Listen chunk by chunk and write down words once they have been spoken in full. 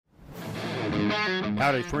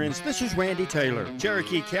Howdy, friends. This is Randy Taylor,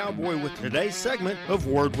 Cherokee Cowboy, with today's segment of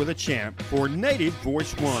Word with a Champ for Native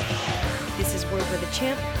Voice One. This is Word with a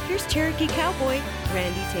Champ. Here's Cherokee Cowboy,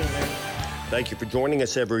 Randy Taylor. Thank you for joining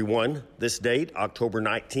us, everyone. This date, October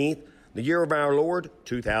 19th, the year of our Lord,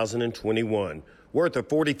 2021. We're at the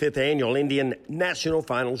 45th Annual Indian National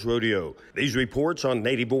Finals Rodeo. These reports on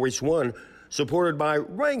Native Voice One, supported by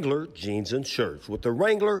Wrangler Jeans and Shirts with the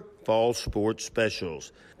Wrangler Fall Sports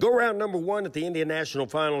Specials. Go-round number one at the Indian National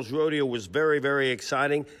Finals Rodeo was very, very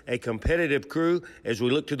exciting. A competitive crew as we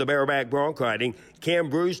look to the bareback bronc riding. Cam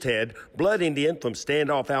Bruised-Head, Blood Indian from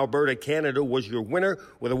Standoff, Alberta, Canada, was your winner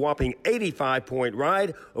with a whopping 85-point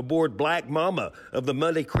ride aboard Black Mama of the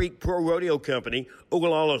Muddy Creek Pro Rodeo Company,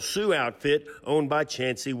 Ogallala Sioux outfit owned by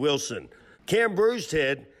Chancey Wilson. Cam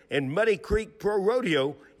Bruised-Head and Muddy Creek Pro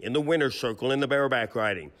Rodeo in the winner's circle in the bareback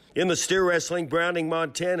riding. In the steer wrestling, Browning,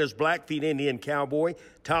 Montana's Blackfeet Indian Cowboy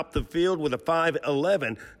topped the field with a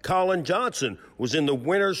 5'11". Colin Johnson was in the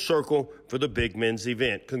winner's circle for the big men's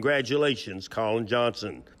event. Congratulations, Colin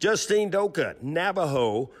Johnson. Justine Doka,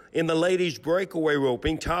 Navajo, in the ladies' breakaway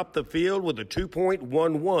roping, topped the field with a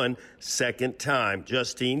 2.11 second time.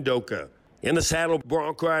 Justine Doka. In the saddle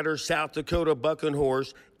bronc rider, South Dakota bucking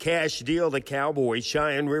horse, Cash Deal, the Cowboy,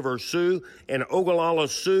 Cheyenne River Sioux, and Ogallala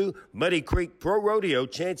Sioux, Muddy Creek Pro Rodeo,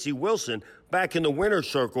 Chancey Wilson, back in the winner's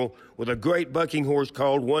circle with a great bucking horse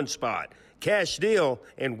called One Spot. Cash Deal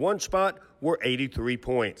and One Spot were 83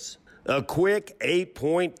 points. A quick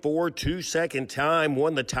 8.42 second time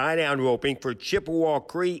won the tie-down roping for Chippewa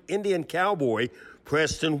Cree Indian Cowboy,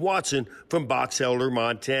 Preston Watson from Box Elder,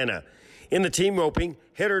 Montana. In the team roping,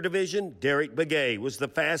 header division, Derek Begay was the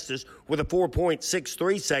fastest with a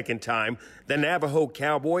 4.63 second time. The Navajo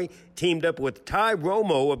Cowboy teamed up with Ty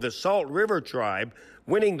Romo of the Salt River Tribe,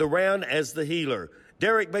 winning the round as the healer.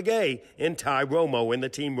 Derek Begay and Ty Romo in the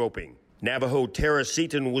team roping. Navajo Tara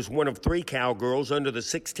Seaton was one of three cowgirls under the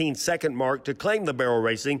 16-second mark to claim the barrel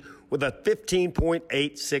racing with a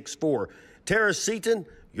 15.864. Tara Seaton,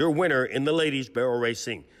 your winner in the ladies' barrel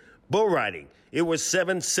racing. Bull riding. It was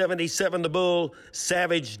 777 the bull,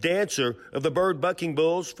 Savage Dancer of the Bird Bucking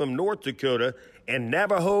Bulls from North Dakota, and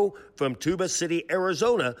Navajo from Tuba City,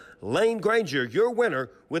 Arizona, Lane Granger, your winner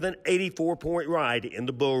with an 84-point ride in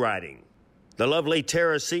the bull riding. The lovely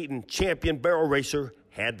Tara Seaton, champion barrel racer,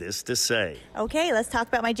 had this to say. Okay, let's talk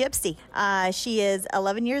about my gypsy. She is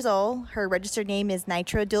 11 years old. Her registered name is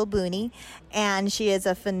Nitro Dilbooney, and she is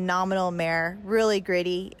a phenomenal mare, really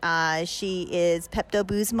gritty. She is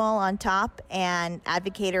Pepto-Bismol on top and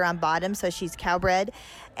Advocator on bottom, so she's cowbred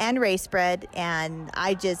and racebred, and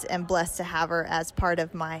I just am blessed to have her as part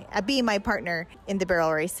of being my partner in the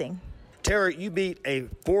barrel racing. Tara, you beat a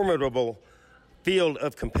formidable field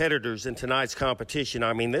of competitors in tonight's competition.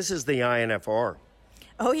 I mean, this is the INFR.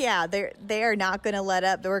 Oh, yeah, they are not going to let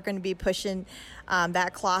up. We're going to be pushing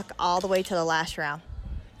that clock all the way to the last round.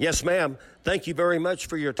 Yes, ma'am. Thank you very much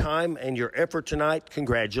for your time and your effort tonight.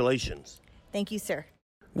 Congratulations. Thank you, sir.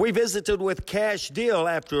 We visited with Cash Deal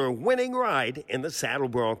after a winning ride in the saddle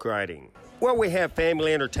bronc riding. Well, we have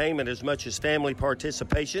family entertainment as much as family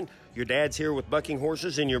participation. Your dad's here with bucking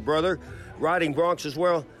horses and your brother riding broncs as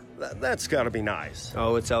well. That's got to be nice.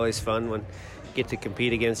 Oh, it's always fun when you get to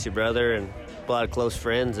compete against your brother and a lot of close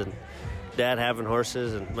friends, and dad having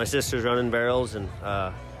horses, and my sister's running barrels, and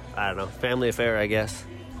I don't know, family affair, I guess.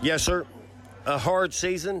 Yes, sir. A hard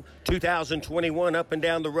season, 2021, up and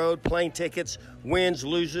down the road, plane tickets, wins,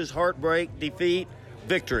 loses, heartbreak, defeat,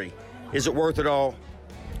 victory. Is it worth it all?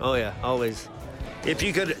 Oh, yeah, always. If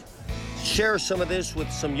you could share some of this with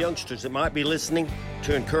some youngsters that might be listening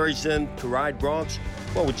to encourage them to ride broncs,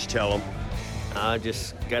 what would you tell them?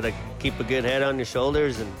 Just got to keep a good head on your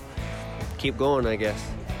shoulders and keep going, I guess.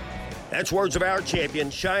 That's words of our champion,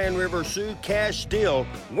 Cheyenne River Sioux Cash Deal,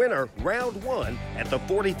 winner round one at the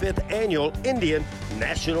 45th Annual Indian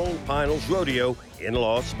National Finals Rodeo in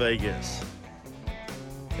Las Vegas.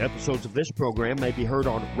 Episodes of this program may be heard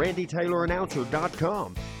on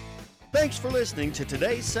RandyTaylorAnnouncer.com. Thanks for listening to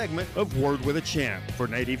today's segment of Word with a Champ. For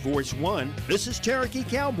Native Voice One, this is Cherokee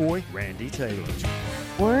Cowboy Randy Taylor.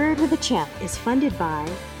 Word with a Champ is funded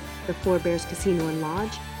by the Four Bears Casino and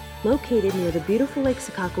Lodge, located near the beautiful Lake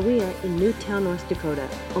Sakakawea in Newtown, North Dakota,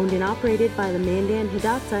 owned and operated by the Mandan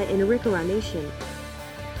Hidatsa in Arikara Nation.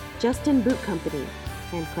 Justin Boot Company,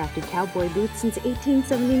 handcrafted cowboy boots since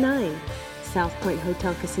 1879. South Point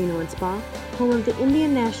Hotel Casino and Spa, home of the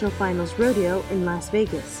Indian National Finals Rodeo in Las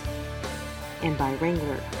Vegas. And by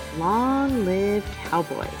Wrangler, long live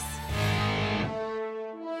cowboys.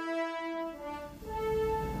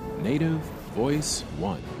 Native Voice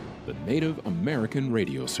One, the Native American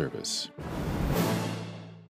radio service.